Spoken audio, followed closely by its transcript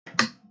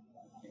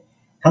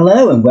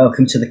Hello and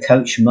welcome to the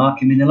Coach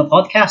Mark in Manila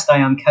podcast. I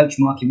am Coach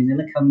Mark in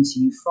Manila, coming to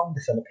you from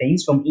the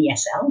Philippines, from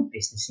ESL,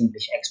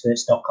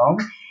 businessenglishexperts.com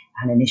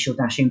and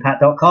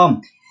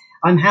initial-impact.com.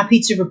 I'm happy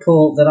to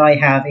report that I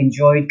have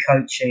enjoyed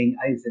coaching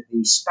over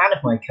the span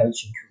of my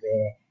coaching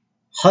career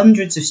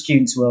hundreds of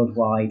students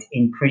worldwide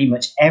in pretty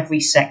much every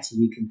sector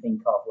you can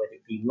think of, whether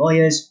it be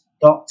lawyers,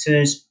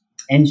 doctors,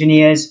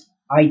 engineers,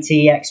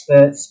 IT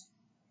experts,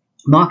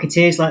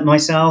 marketeers like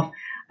myself.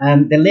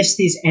 The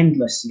list is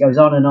endless. It goes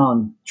on and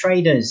on.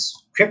 Traders,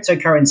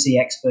 cryptocurrency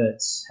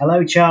experts.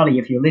 Hello, Charlie,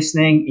 if you're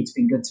listening. It's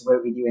been good to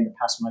work with you in the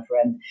past, my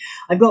friend.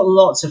 I've got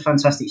lots of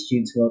fantastic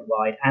students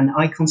worldwide, and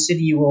I consider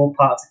you all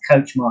part of the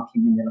Coach Mark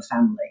in Manila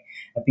family.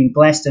 I've been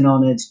blessed and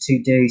honoured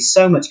to do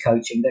so much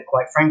coaching that,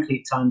 quite frankly,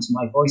 at times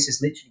my voice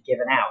has literally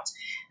given out.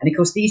 And of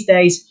course, these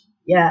days,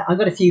 I've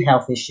got a few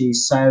health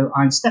issues, so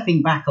I'm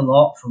stepping back a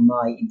lot from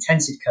my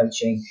intensive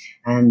coaching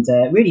and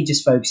really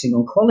just focusing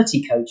on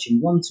quality coaching,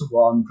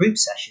 one-to-one group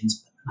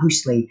sessions, but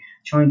mostly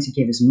trying to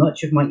give as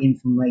much of my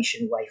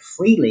information away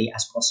freely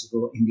as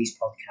possible in these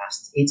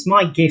podcasts. It's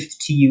my gift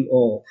to you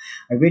all.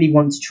 I really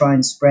want to try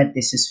and spread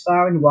this as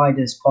far and wide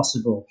as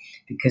possible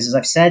because, as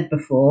I've said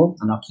before,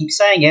 and I'll keep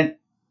saying it,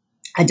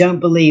 I don't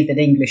believe that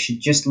English should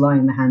just lie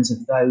in the hands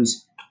of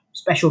those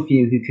special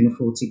few who can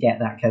afford to get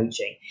that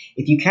coaching.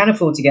 If you can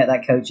afford to get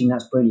that coaching,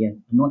 that's brilliant.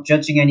 I'm not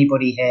judging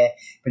anybody here,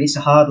 but it's a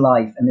hard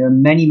life. And there are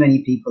many,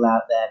 many people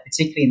out there,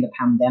 particularly in the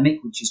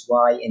pandemic, which is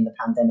why in the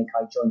pandemic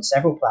I joined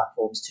several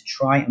platforms to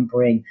try and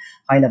bring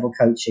high-level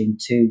coaching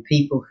to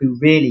people who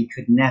really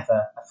could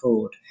never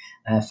afford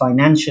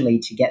financially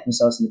to get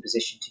themselves in a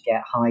position to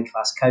get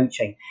high-class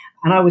coaching.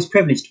 And I was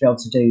privileged to be able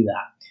to do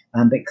that.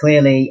 But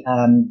clearly,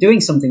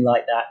 doing something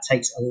like that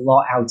takes a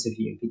lot out of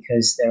you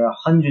because there are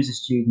hundreds of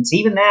students,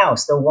 even now,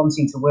 still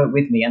wanting to work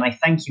with me. And I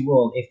thank you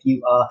all. If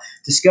you are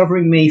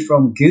discovering me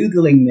from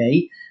Googling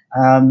me,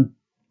 then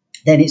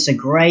it's a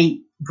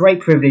great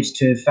privilege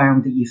to have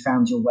found that you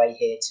found your way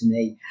here to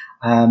me.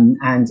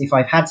 And if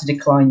I've had to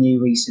decline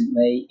you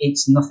recently,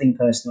 it's nothing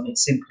personal. It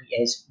simply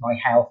is my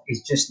health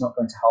is just not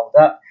going to hold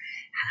up.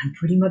 I'm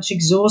pretty much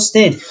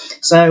exhausted.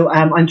 So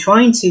I'm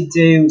trying to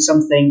do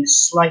something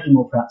slightly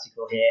more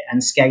practical here and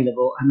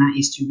scalable, and that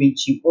is to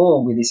reach you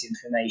all with this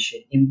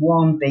information in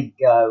one big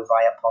go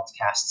via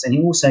podcasts. And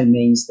it also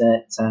means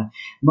that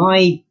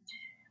my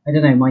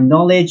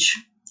knowledge,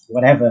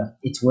 whatever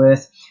it's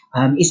worth,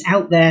 is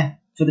out there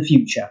for the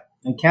future.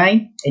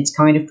 Okay, it's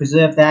kind of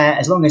preserved there.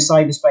 As long as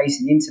cyberspace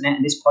and the internet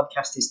and this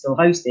podcast is still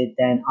hosted,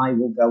 then I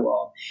will go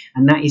on.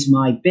 And that is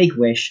my big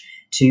wish,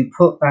 to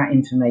put that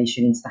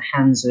information into the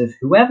hands of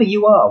whoever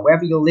you are,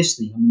 wherever you're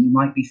listening. I mean, you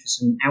might be from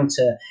some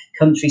outer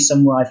country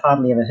somewhere I've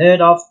hardly ever heard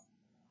of.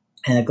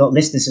 I've got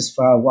listeners as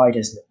far wide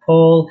as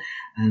Nepal,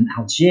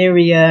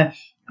 Algeria,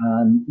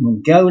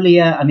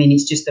 Mongolia. I mean,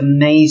 it's just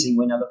amazing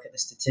when I look at the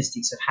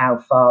statistics of how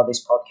far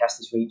this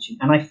podcast is reaching.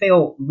 And I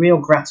feel real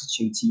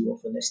gratitude to you all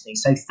for listening.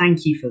 So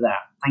thank you for that.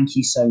 Thank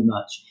you so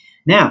much.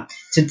 Now,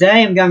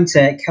 today I'm going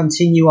to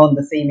continue on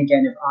the theme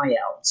again of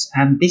IELTS.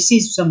 And this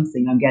is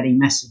something I'm getting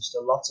messaged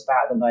a lot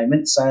about at the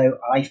moment. So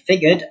I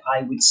figured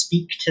I would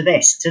speak to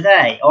this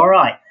today. All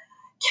right.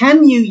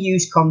 Can you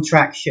use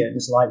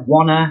contractions like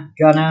wanna,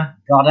 gonna,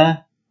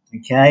 gotta,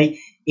 okay,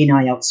 in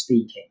IELTS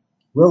speaking?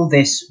 Will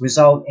this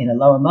result in a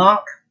lower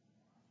mark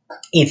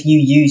if you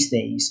use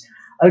these?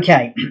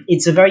 Okay,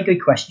 it's a very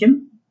good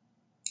question.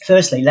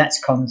 Firstly,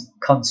 let's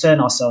concern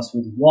ourselves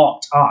with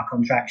what are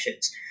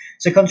contractions.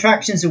 So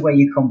contractions are where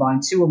you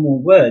combine two or more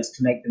words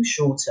to make them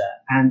shorter,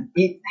 and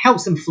it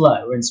helps them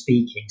flow when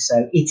speaking.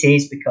 So it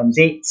is becomes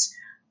it's,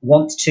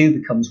 want to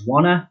becomes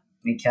wanna,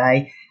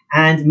 okay?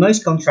 And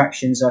most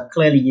contractions are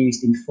clearly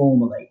used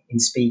informally in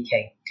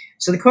speaking.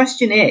 So the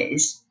question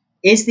is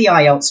the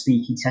IELTS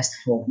speaking test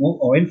formal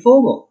or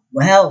informal?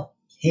 Well,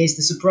 here's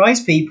the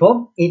surprise,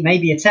 people. It may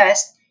be a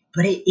test,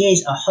 but it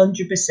is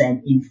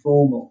 100%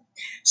 informal.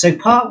 So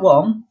part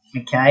one,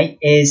 okay,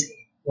 is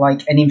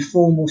like an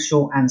informal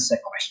short answer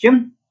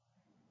question.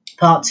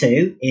 Part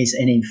two is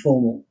an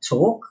informal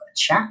talk, a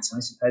chat,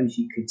 I suppose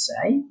you could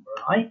say,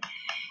 right?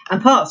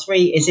 And part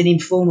three is an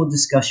informal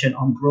discussion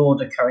on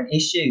broader current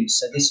issues.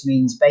 So this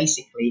means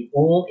basically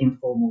all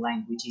informal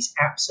language is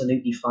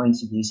absolutely fine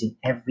to use in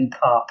every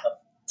part of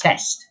the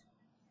test.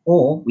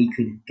 Or we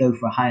could go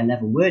for a higher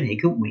level word here,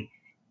 couldn't we?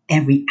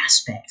 Every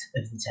aspect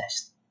of the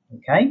test.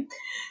 Okay,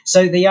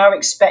 so they are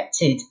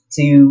expected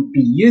to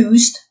be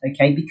used,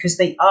 okay, because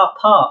they are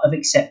part of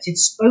accepted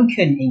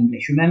spoken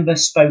English. Remember,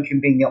 spoken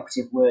being the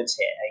operative words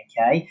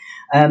here, okay?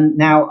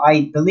 Now,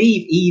 I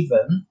believe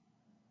even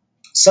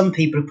some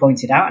people have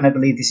pointed out, and I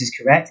believe this is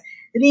correct,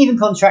 that even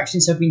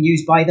contractions have been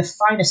used by the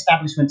fine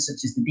establishments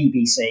such as the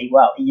BBC.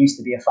 Well, it used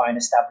to be a fine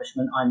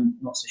establishment. I'm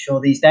not so sure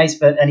these days,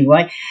 but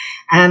anyway,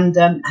 and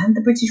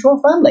the British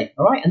royal family.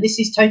 All right, and this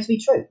is totally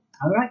true.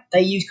 All right, they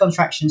use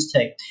contractions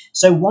too.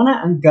 So wanna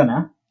and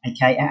gonna,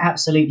 okay, are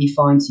absolutely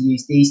fine to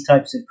use these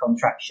types of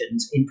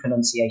contractions in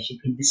pronunciation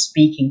in the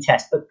speaking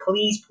test. But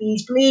please,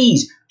 please,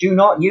 please do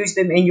not use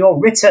them in your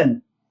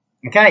written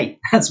Okay,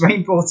 that's very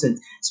important.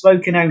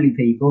 Spoken only,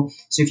 people.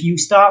 So if you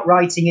start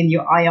writing in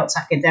your IELTS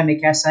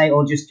academic essay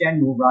or just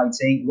general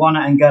writing,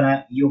 wanna and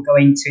gonna, you're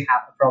going to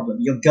have a problem.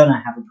 You're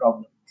gonna have a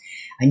problem.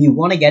 And you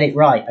want to get it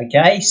right,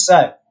 okay?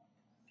 So,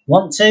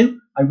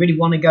 I really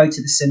want to go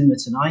to the cinema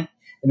tonight.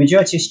 The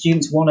majority of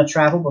students want to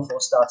travel before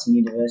starting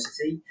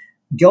university.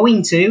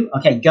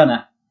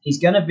 He's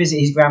gonna visit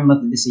his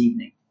grandmother this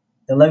evening.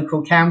 The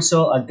local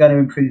council are going to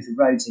improve the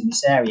roads in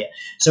this area.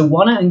 So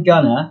wanna and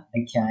gonna,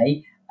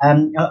 okay,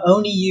 are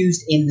only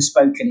used in the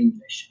spoken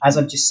English. As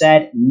I've just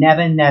said,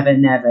 never, never,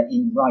 never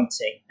in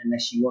writing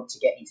unless you want to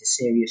get into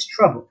serious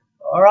trouble.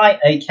 All right,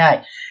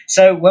 okay.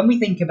 So when we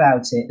think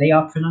about it, they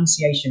are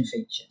pronunciation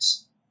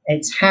features.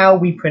 It's how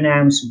we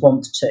pronounce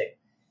want to,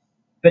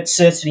 but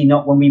certainly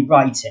not when we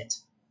write it.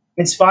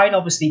 It's fine,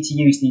 obviously, to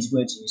use these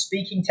words in your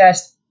speaking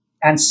test,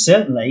 and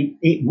certainly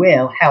it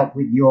will help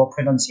with your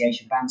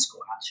pronunciation band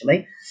score,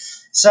 actually.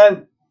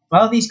 So,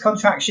 are these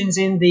contractions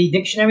in the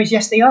dictionaries?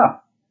 Yes, they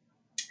are.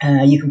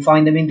 You can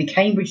find them in the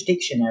Cambridge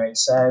Dictionary,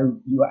 so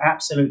you are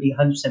absolutely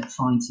 100%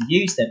 fine to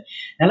use them.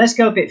 Now, let's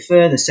go a bit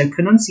further. So,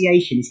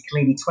 pronunciation is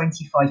clearly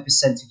 25%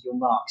 of your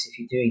marks if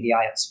you're doing the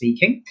IELTS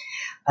speaking.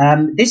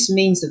 This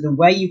means that the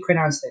way you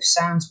pronounce those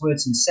sounds,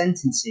 words, and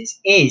sentences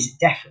is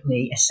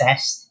definitely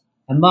assessed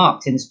and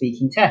marked in the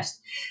speaking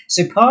test.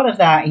 So, part of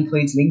that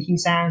includes linking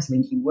sounds,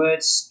 linking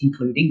words,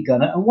 including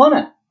gonna and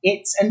wanna.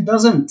 It's and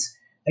doesn't.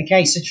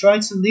 Okay, so try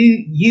to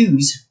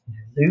lose.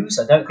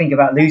 I don't think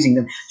about losing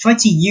them. Try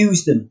to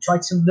use them. Try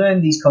to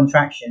learn these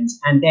contractions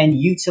and then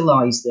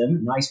utilize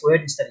them. Nice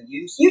word instead of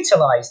use.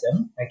 Utilize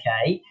them.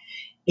 Okay.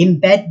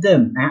 Embed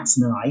them. That's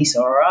nice.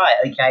 All right.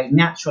 Okay.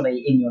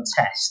 Naturally in your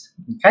test.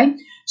 Okay.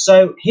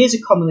 So here's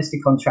a common list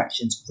of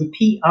contractions.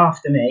 Repeat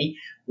after me.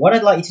 What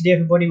I'd like you to do,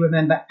 everybody,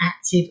 remember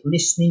active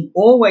listening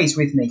always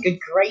with me. Good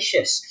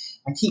gracious.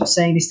 I keep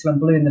saying this till I'm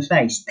blue in the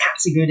face.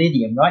 That's a good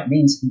idiom, right? It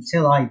means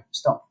until I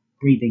stop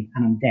breathing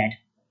and I'm dead.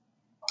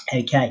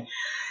 Okay.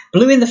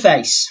 Blue in the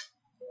face.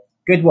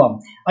 Good one.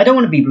 I don't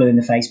want to be blue in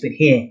the face, but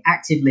here,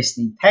 active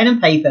listening. Pen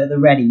and paper at the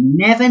ready.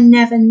 Never,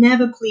 never,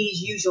 never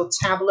please use your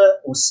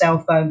tablet or cell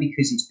phone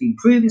because it's been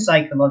proven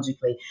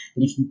psychologically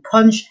that if you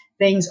punch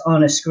things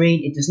on a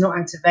screen, it does not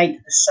activate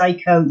the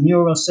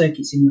psycho-neural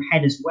circuits in your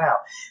head as well,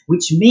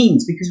 which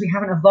means because we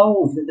haven't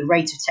evolved at the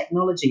rate of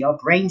technology, our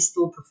brains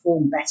still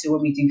perform better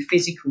when we do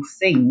physical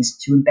things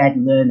to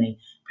embed learning.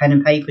 Pen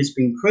and paper has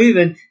been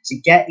proven to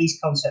get these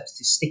concepts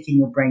to stick in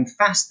your brain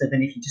faster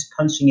than if you're just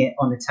punching it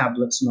on a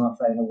tablet,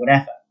 smartphone, or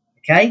whatever.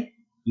 Okay?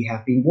 You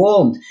have been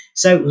warned.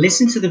 So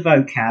listen to the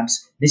vocabs,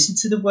 listen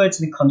to the words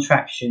and the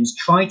contractions,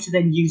 try to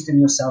then use them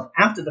yourself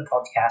after the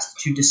podcast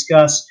to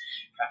discuss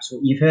perhaps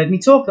what you've heard me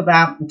talk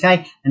about,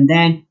 okay? And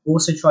then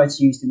also try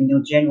to use them in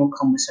your general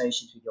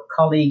conversations with your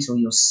colleagues or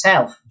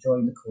yourself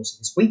during the course of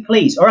this week,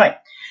 please. All right.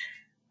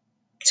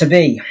 To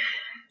be.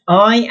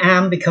 I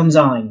am becomes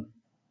I'm.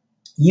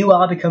 You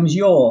are becomes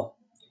your.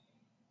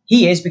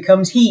 He is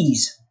becomes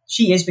he's.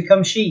 She is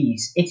becomes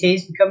she's. It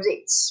is becomes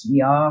its.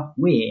 We are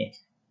we're.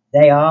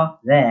 They are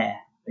there.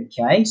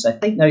 Okay, so I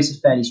think those are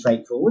fairly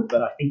straightforward,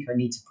 but I think I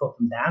need to put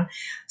them down.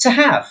 To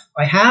have.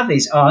 I have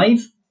is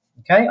I've.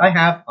 Okay, I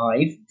have,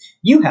 I've.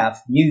 You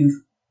have,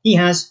 you've. He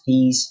has,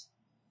 he's,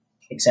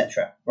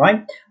 etc.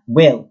 Right?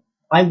 Will.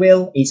 I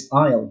will is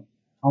I'll.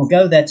 I'll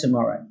go there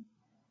tomorrow.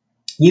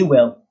 You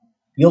will.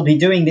 You'll be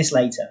doing this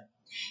later.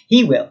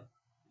 He will.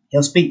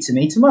 He'll speak to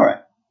me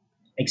tomorrow,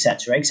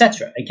 etc.,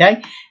 etc.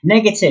 Okay?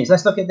 Negatives.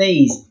 Let's look at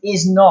these.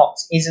 Is not,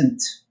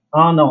 isn't.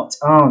 Are not,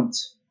 aren't.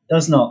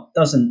 Does not,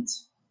 doesn't.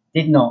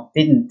 Did not,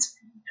 didn't.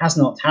 Has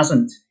not,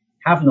 hasn't.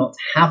 Have not,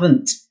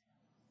 haven't.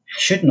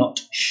 Should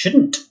not,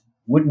 shouldn't.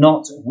 Would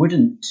not,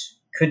 wouldn't.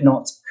 Could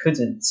not,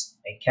 couldn't.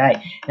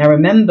 Okay. Now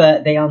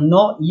remember, they are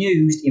not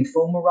used in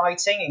formal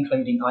writing,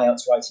 including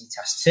IELTS Writing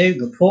Task 2,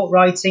 report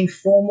writing,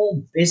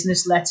 formal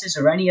business letters,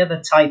 or any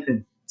other type of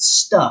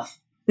stuff.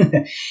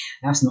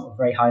 That's not a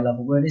very high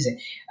level word, is it?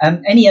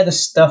 Any other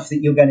stuff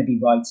that you're going to be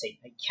writing,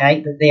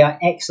 okay? But they are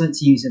excellent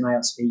to use in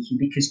IELTS speaking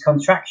because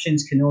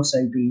contractions can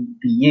also be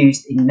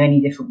used in many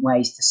different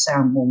ways to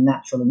sound more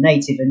natural and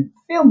native and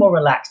feel more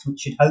relaxed,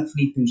 which should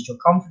hopefully boost your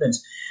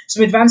confidence.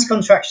 Some advanced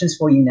contractions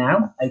for you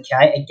now,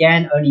 okay?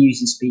 Again, only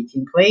using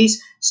speaking,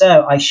 please.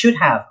 So I should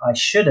have, I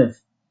should have,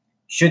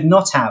 should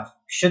not have,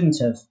 shouldn't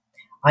have,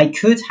 I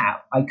could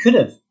have, I could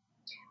have,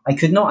 I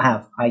could not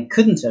have, I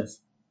couldn't have.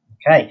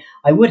 Okay,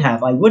 I would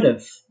have, I would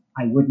have,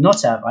 I would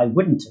not have, I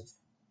wouldn't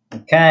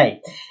have.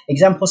 Okay,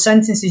 example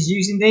sentences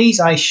using these.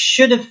 I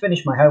should have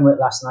finished my homework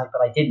last night,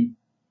 but I didn't.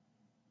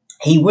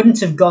 He wouldn't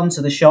have gone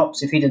to the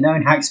shops if he'd have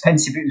known how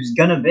expensive it was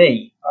going to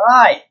be. All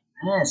right,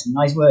 some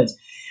nice words.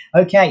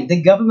 Okay,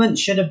 the government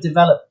should have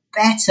developed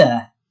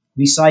better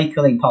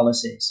recycling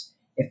policies.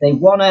 If they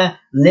want to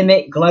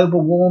limit global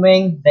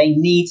warming, they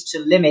need to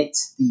limit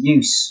the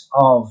use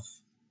of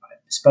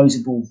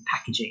disposable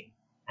packaging.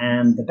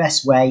 And the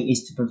best way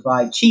is to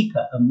provide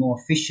cheaper and more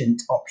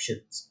efficient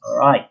options. All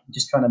right, I'm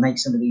just trying to make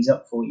some of these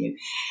up for you.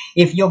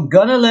 If you're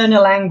going to learn a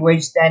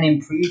language, then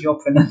improve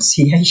your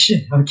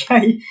pronunciation,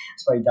 okay?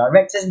 It's very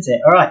direct, isn't it?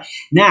 All right,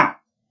 now,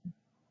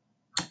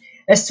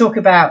 Let's talk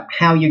about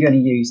how you're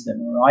going to use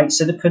them, all right?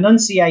 So the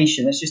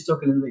pronunciation, let's just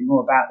talk a little bit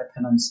more about the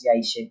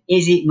pronunciation.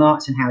 Is it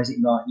marked and how is it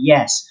marked?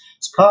 Yes,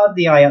 it's part of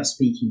the IELTS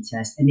speaking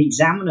test, and the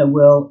examiner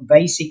will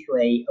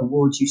basically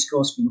award you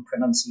scores for your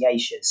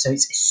pronunciation. So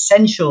it's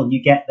essential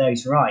you get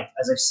those right.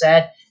 As I've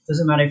said, it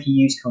doesn't matter if you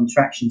use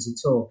contractions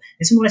at all.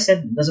 Listen to what I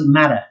said, it doesn't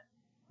matter.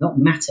 Not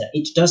matter.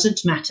 It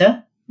doesn't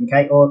matter,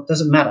 okay? Or it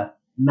doesn't matter.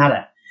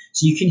 Matter.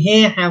 So you can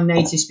hear how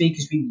native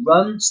speakers, we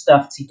run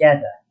stuff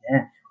together,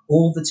 yeah,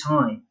 all the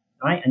time.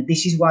 Right? And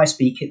this is why I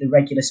speak at the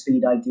regular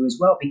speed I do as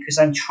well, because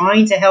I'm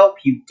trying to help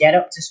you get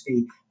up to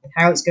speed with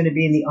how it's going to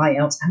be in the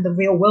IELTS and the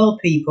real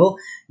world, people.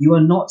 You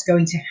are not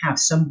going to have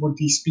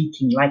somebody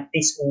speaking like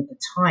this all the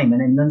time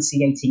and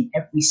enunciating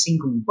every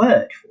single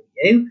word for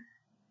you.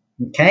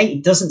 Okay?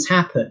 It doesn't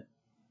happen.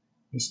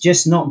 It's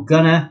just not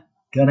gonna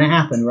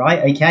happen,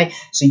 right? Okay,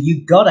 so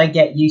you gotta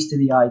get used to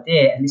the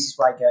idea, and this is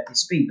why I go at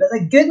this speed. But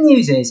the good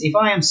news is, if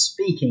I am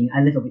speaking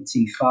a little bit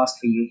too fast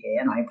for you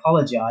here, and I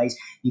apologize,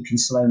 you can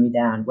slow me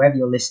down wherever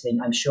you're listening.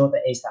 I'm sure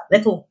there is that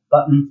little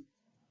button.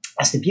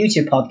 That's the beauty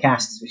of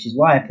podcasts, which is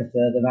why I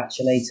prefer them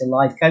actually to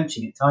live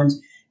coaching at times.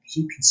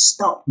 You can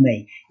stop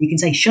me. You can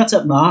say, "Shut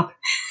up, Mark."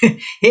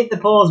 Hit the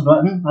pause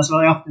button. That's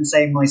what I often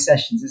say in my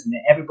sessions, isn't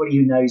it? Everybody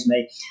who knows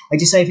me, I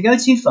just say, if you go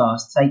too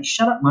fast, say,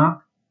 "Shut up,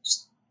 Mark."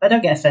 I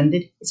don't get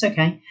offended. It's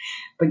okay.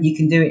 But you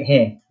can do it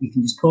here. You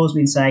can just pause me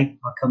and say,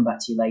 "I'll come back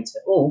to you later."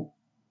 Or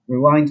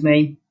rewind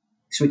me,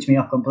 switch me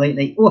off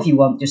completely. Or if you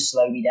want, just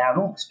slow me down.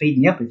 Or speed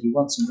me up if you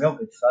want some real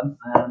good fun.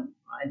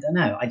 I don't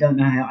know. I don't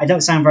know how. I don't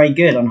sound very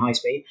good on high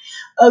speed.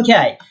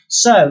 Okay.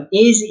 So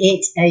is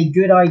it a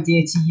good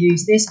idea to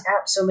use this?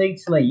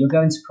 Absolutely. You're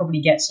going to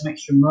probably get some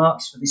extra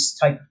marks for this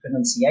type of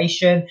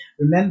pronunciation.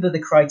 Remember the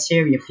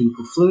criteria,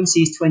 people.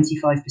 Fluency is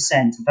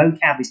 25%.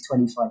 Vocab is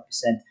 25%.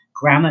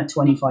 Grammar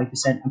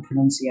 25%, and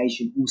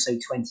pronunciation also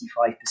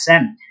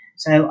 25%.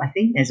 So I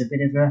think there's a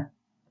bit of a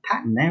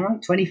pattern there, right?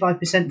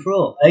 25% for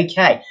all.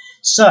 Okay,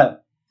 so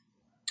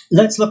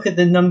let's look at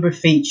the number of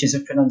features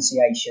of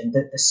pronunciation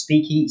that the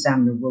speaking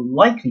examiner will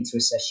likely to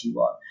assess you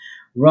on.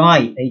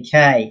 Right,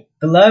 okay.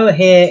 Below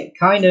here,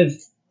 kind of,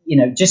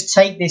 just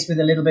take this with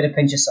a little bit of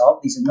pinch of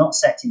salt. These are not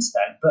set in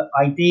stone, but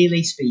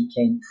ideally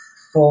speaking,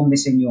 form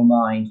this in your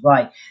mind.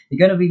 Right, you're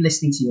going to be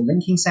listening to your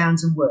linking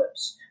sounds and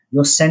verbs,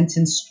 your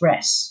sentence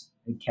stress.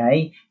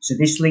 Okay, so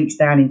this links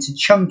down into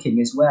chunking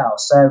as well.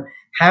 So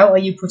how are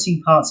you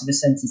putting parts of a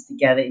sentence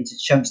together into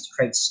chunks to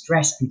create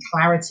stress and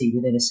clarity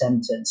within a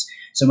sentence?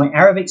 So my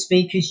Arabic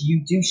speakers,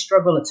 you do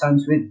struggle at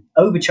times with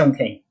over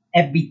chunking.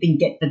 Everything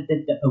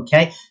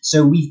okay?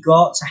 So we've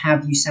got to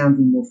have you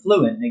sounding more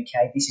fluent,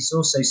 okay? This is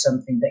also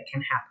something that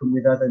can happen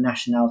with other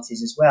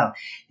nationalities as well.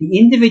 The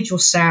individual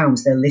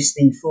sounds they're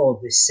listening for,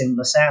 with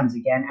similar sounds.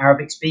 Again,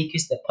 Arabic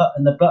speakers, the put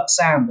and the but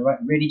sound, right?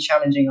 Really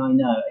challenging, I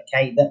know,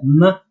 okay? The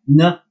m,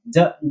 n,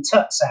 d, and t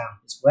sound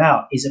as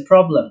well is a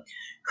problem.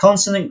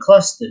 Consonant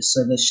clusters,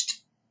 so the sh,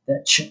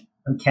 the ch,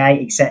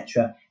 okay,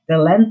 etc. The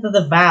length of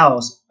the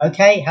vowels,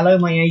 okay? Hello,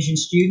 my Asian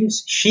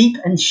students. Sheep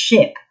and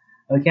ship,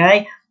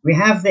 okay? We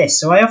have this.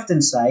 So I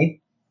often say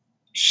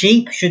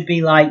sheep should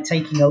be like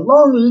taking a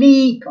long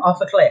leap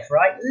off a cliff,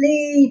 right?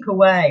 Leap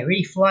away,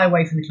 really fly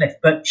away from the cliff.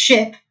 But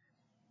ship,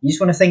 you just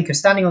want to think of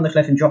standing on the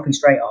cliff and dropping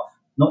straight off,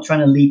 not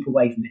trying to leap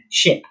away from it.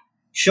 Ship,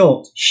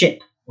 short,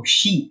 ship, or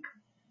sheep,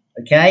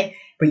 okay?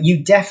 But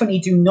you definitely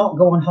do not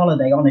go on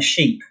holiday on a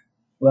sheep.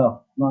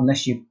 Well, not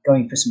unless you're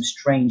going for some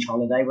strange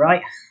holiday,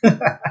 right?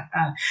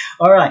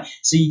 All right,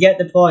 so you get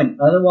the point.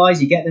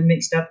 Otherwise, you get them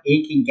mixed up,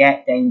 it can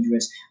get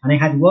dangerous. And I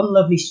had one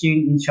lovely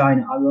student in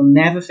China. I will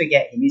never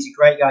forget him. He's a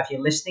great guy. If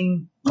you're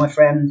listening, my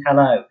friend,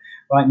 hello.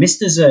 Right,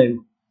 Mr. Zhu.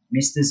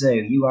 Mr.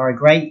 Zhu, you are a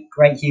great,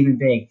 great human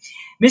being.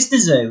 Mr.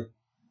 Zhu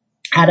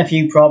had a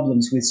few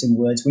problems with some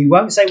words. We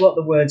won't say what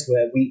the words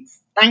were.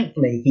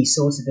 Thankfully, he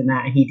sorted them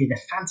out and he did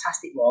a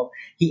fantastic job.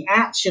 He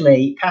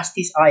actually passed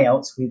his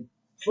IELTS with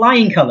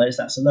flying colours,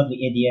 that's a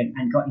lovely idiom,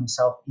 and got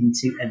himself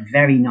into a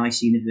very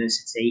nice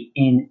university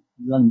in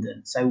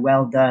London. So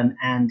well done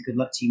and good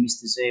luck to you,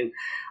 Mr. Zhu.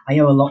 I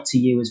owe a lot to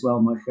you as well,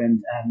 my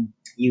friend.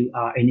 You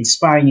are an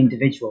inspiring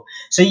individual.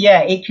 So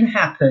yeah, it can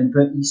happen,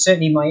 but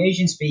certainly my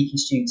Asian speaking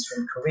students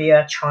from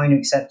Korea, China,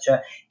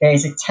 etc., there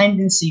is a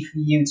tendency for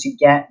you to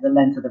get the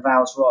length of the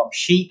vowels wrong.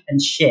 Sheep and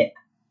ship,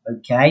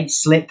 okay?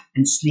 Slip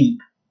and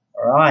sleep.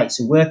 All right,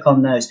 so work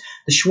on those.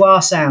 The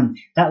schwa sound,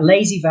 that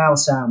lazy vowel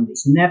sound,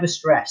 it's never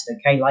stressed,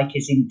 okay, like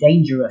it's in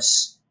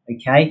dangerous,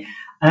 okay?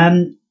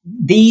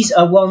 These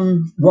are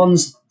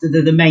ones,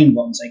 the main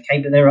ones,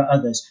 okay, but there are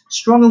others.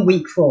 Strong and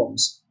weak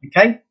forms,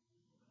 okay?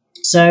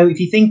 So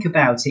if you think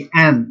about it,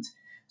 and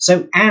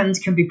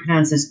can be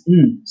pronounced as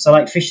n, so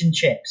like fish and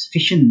chips,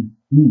 fish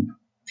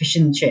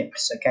and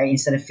chips, okay,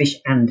 instead of fish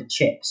and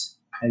chips,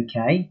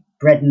 okay?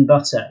 Bread and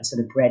butter instead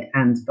of bread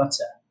and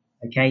butter,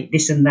 okay?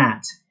 This and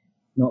that,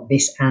 not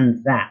this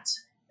and that,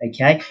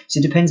 okay? So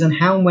it depends on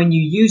how and when you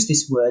use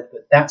this word,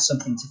 but that's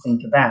something to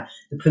think about.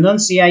 The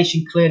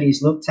pronunciation clearly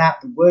is looked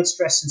at, the word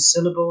stress and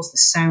syllables, the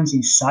sounds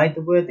inside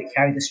the word that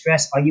carry the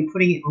stress. Are you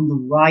putting it on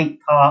the right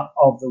part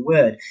of the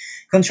word?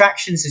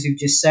 Contractions, as we've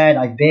just said,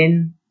 I've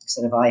been,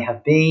 instead of I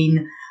have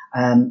been.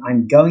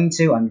 I'm going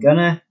to, I'm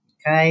gonna,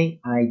 okay,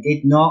 I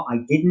did not,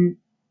 I didn't,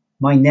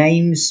 my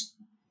name's,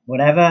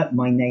 whatever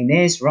my name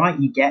is, right?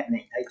 You get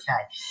me,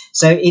 okay.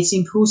 So it's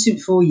important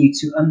for you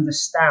to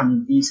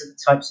understand these are the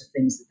types of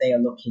things that they are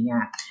looking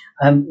at.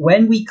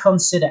 When we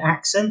consider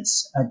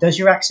accents, does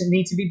your accent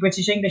need to be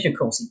British English? Of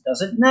course it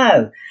doesn't,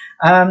 no.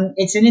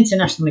 It's an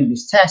international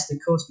English test, of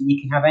course, but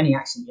you can have any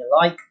accent you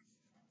like.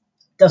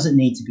 Doesn't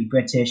need to be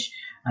British.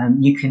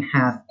 You can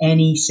have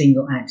any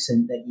single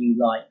accent that you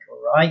like,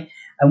 all right?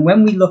 And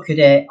when we look at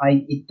it,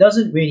 it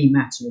doesn't really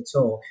matter at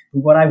all. But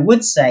what I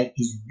would say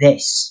is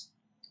this.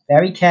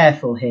 Very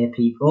careful here,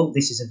 people.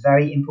 This is a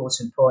very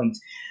important point.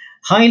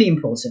 Highly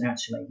important,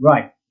 actually.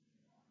 Right.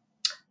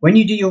 When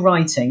you do your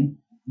writing,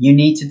 you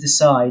need to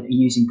decide, are you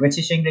using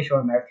British English or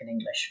American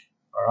English?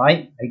 All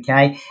right?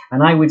 Okay?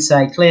 And I would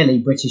say clearly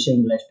British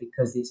English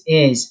because this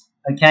is,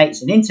 okay,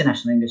 it's an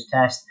international English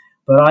test.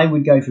 But I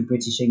would go for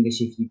British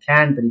English if you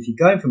can. But if you're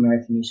going for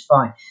American English,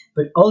 fine.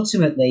 But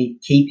ultimately,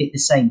 keep it the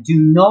same. Do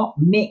not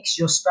mix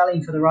your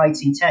spelling for the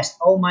writing test.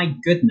 Oh, my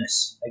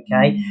goodness.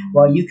 Okay?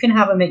 While you can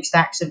have a mixed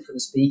accent for the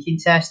speaking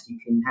test, you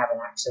can have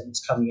an accent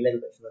that's coming a little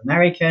bit from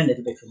America, a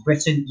little bit from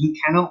Britain. You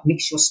cannot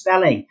mix your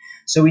spelling.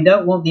 So we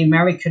don't want the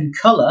American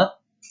colour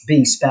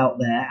being spelt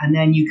there and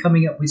then you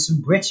coming up with some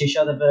British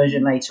other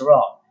version later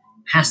on.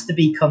 Has to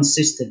be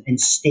consistent and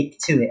stick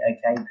to it,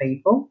 okay,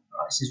 people?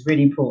 Right, this is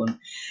really important.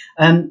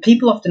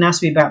 People often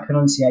ask me about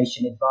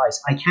pronunciation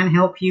advice. I can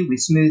help you with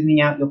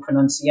smoothing out your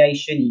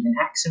pronunciation, even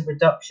accent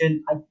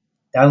reduction. I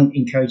don't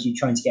encourage you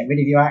trying to get rid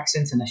of your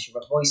accent unless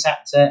you're a voice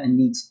actor and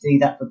need to do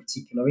that for a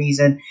particular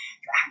reason.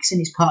 Your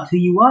accent is part of who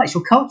you are. It's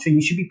your culture and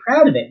you should be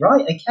proud of it,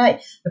 right?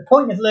 Okay. The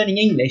point of learning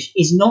English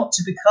is not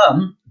to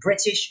become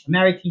British,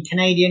 American,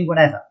 Canadian,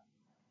 whatever.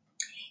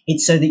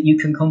 It's so that you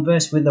can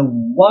converse with a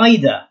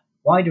wider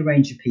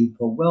range of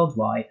people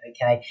worldwide,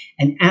 okay,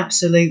 and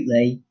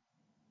absolutely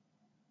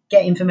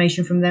get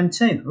information from them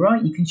too,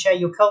 right? You can share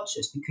your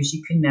cultures because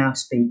you can now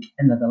speak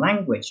another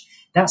language.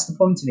 That's the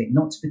point of it,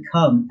 not to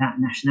become that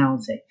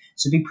nationality.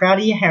 So be proud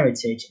of your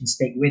heritage and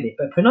stick with it.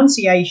 But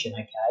pronunciation,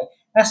 okay,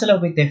 that's a little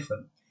bit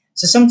different.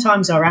 So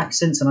sometimes our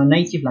accents and our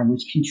native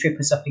language can trip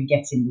us up and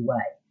get in the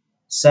way.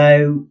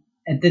 So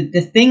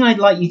the thing I'd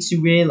like you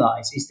to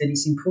realise is that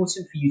it's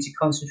important for you to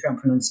concentrate on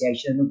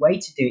pronunciation, and the way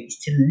to do it is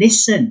to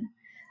listen.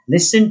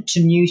 Listen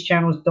to news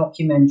channels,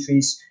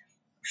 documentaries,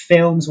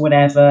 films,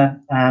 whatever,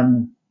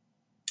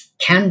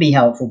 can be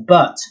helpful,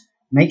 but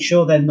make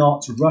sure they're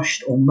not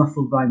rushed or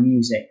muffled by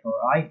music, all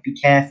right? Be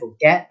careful.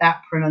 Get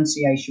that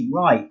pronunciation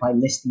right by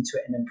listening to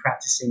it and then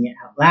practicing it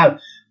out loud.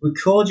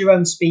 Record your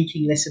own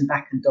speaking, listen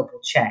back and double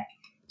check.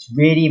 It's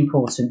really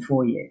important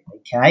for you,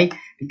 okay?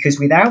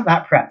 Because without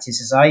that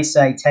practice, as I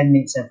say, 10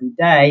 minutes every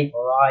day,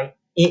 all right,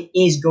 it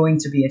is going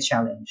to be a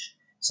challenge.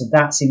 So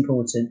that's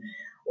important.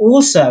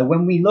 Also,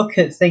 when we look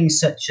at things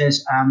such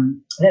as,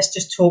 let's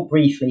just talk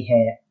briefly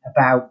here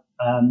about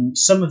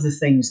some of the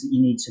things that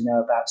you need to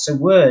know about. So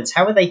words,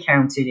 how are they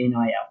counted in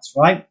IELTS,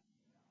 right?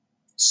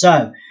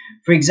 So,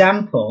 for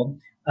example,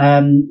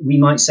 we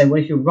might say, well,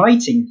 if you're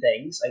writing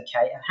things,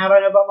 okay, and how do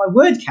I know about my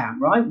word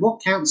count, right?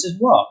 What counts as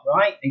what,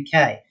 right?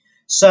 Okay,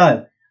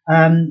 so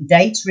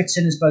dates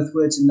written as both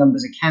words and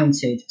numbers are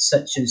counted,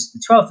 such as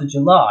the 12th of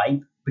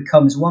July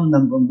becomes one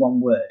number and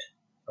one word,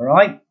 all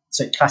right?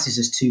 So it classes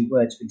as two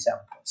words, for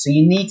example. So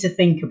you need to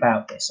think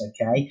about this,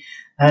 okay?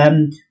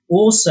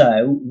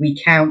 Also,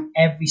 we count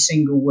every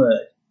single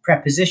word.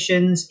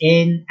 Prepositions,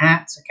 in,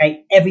 at,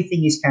 okay?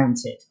 Everything is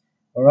counted,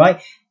 all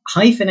right?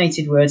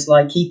 Hyphenated words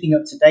like keeping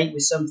up to date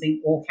with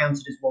something, all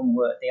counted as one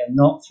word. They are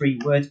not three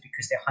words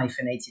because they're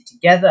hyphenated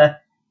together,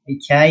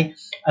 okay?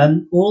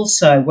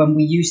 Also, when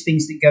we use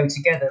things that go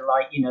together,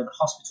 like, you know, the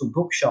hospital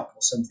bookshop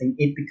or something,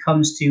 it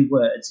becomes two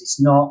words.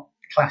 It's not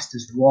classed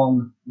as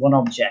one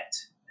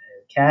object.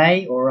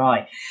 Okay, all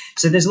right.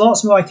 So there's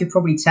lots more I could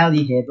probably tell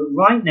you here, but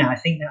right now I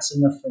think that's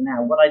enough for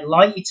now. What I'd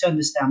like you to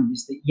understand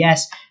is that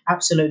yes,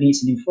 absolutely,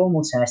 it's an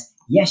informal test.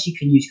 Yes, you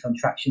can use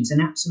contractions,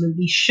 and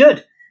absolutely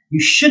should.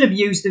 You should have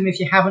used them if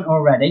you haven't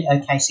already.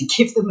 Okay, so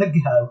give them a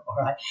go. All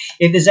right.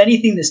 If there's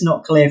anything that's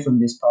not clear from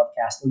this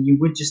podcast, or you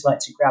would just like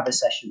to grab a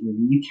session with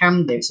me, you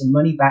can do. It's a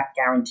money back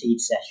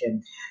guaranteed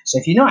session. So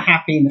if you're not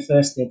happy in the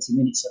first 30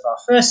 minutes of our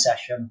first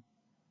session,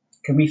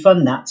 can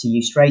refund that to you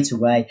straight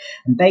away.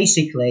 And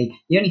basically,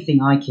 the only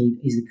thing I keep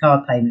is the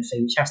card payment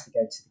fee, which has to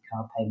go to the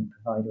card payment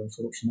provider,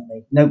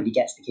 unfortunately. Nobody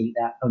gets to keep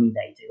that, only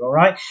they do, all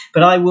right?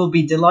 But I will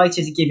be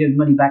delighted to give you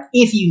money back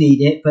if you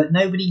need it, but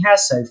nobody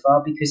has so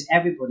far because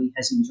everybody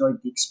has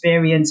enjoyed the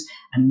experience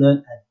and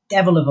learned a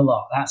devil of a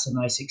lot. That's a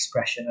nice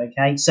expression,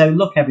 okay? So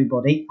look,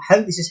 everybody, I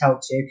hope this has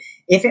helped you.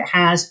 If it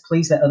has,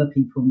 please let other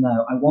people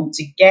know. I want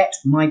to get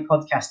my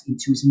podcast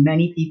into as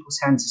many people's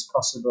hands as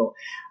possible.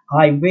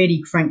 I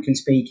really, frankly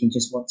speaking,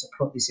 just want to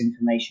put this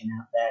information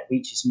out there,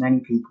 reach as many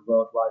people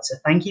worldwide. So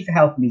thank you for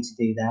helping me to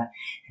do that.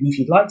 And if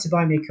you'd like to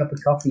buy me a cup of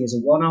coffee as a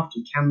one-off,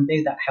 you can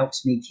do. That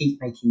helps me keep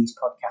making these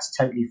podcasts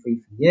totally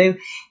free for you.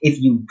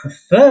 If you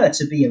prefer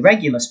to be a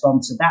regular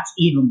sponsor, that's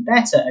even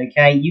better,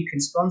 okay? You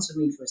can sponsor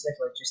me for as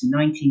little as just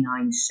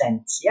 99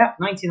 cents. Yep,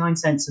 99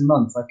 cents a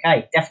month,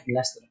 okay? Definitely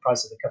less than the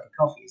price of a cup of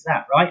coffee, is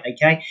that right?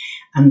 Okay?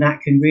 And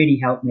that can really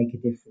help make a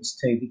difference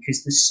too,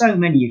 because there's so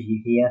many of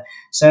you here.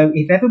 So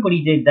if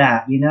everybody did that,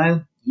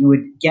 you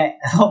would get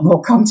a lot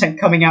more content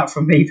coming out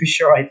from me for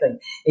sure. I think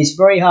it's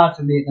very hard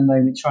for me at the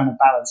moment trying to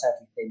balance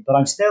everything, but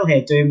I'm still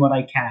here doing what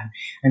I can.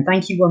 And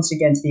thank you once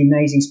again to the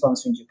amazing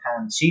sponsor in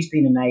Japan. She's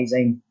been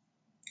amazing.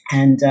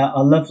 And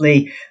our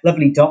lovely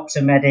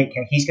doctor medic,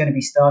 he's going to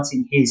be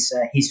starting his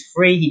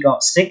free. He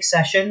got 6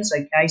 sessions,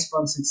 okay,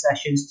 sponsored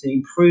sessions to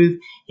improve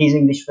his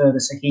English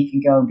further, so he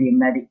can go and be a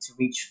medic to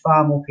reach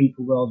far more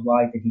people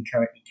worldwide than he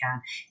currently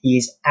can. He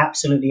is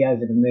absolutely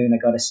over the moon,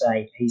 I got to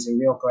say. He's a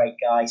real great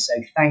guy. So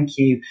thank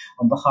you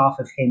on behalf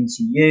of him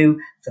to you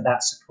for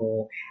that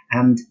support.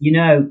 And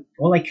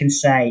all I can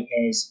say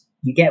is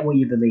you get what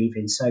you believe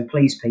in. So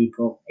please,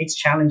 people, it's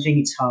challenging,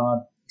 it's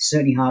hard. It's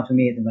certainly hard for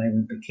me at the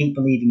moment, but keep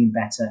believing in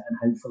better, and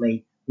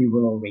hopefully we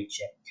will all reach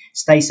it.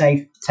 Stay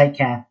safe, take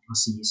care, I'll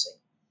see you soon.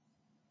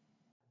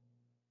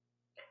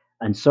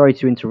 And sorry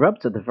to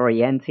interrupt at the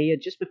very end here.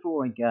 Just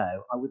before I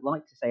go, I would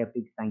like to say a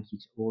big thank you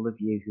to all of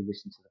you who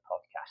listen to the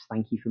podcast.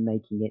 Thank you for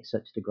making it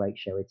such a great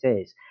show it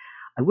is.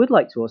 I would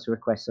like to also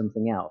request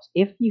something else.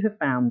 If you have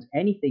found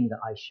anything that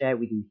I share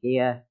with you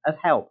here of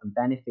help and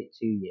benefit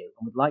to you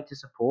and would like to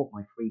support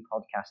my free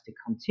podcast to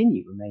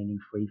continue remaining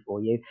free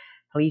for you,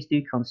 please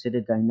do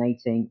consider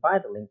donating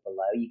via the link below.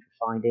 You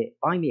can find it,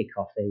 buy me a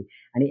coffee,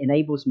 and it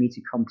enables me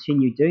to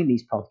continue doing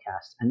these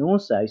podcasts and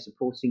also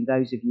supporting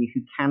those of you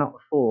who cannot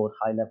afford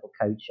high level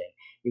coaching.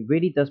 It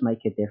really does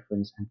make a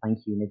difference, and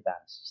thank you in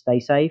advance. Stay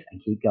safe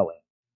and keep going.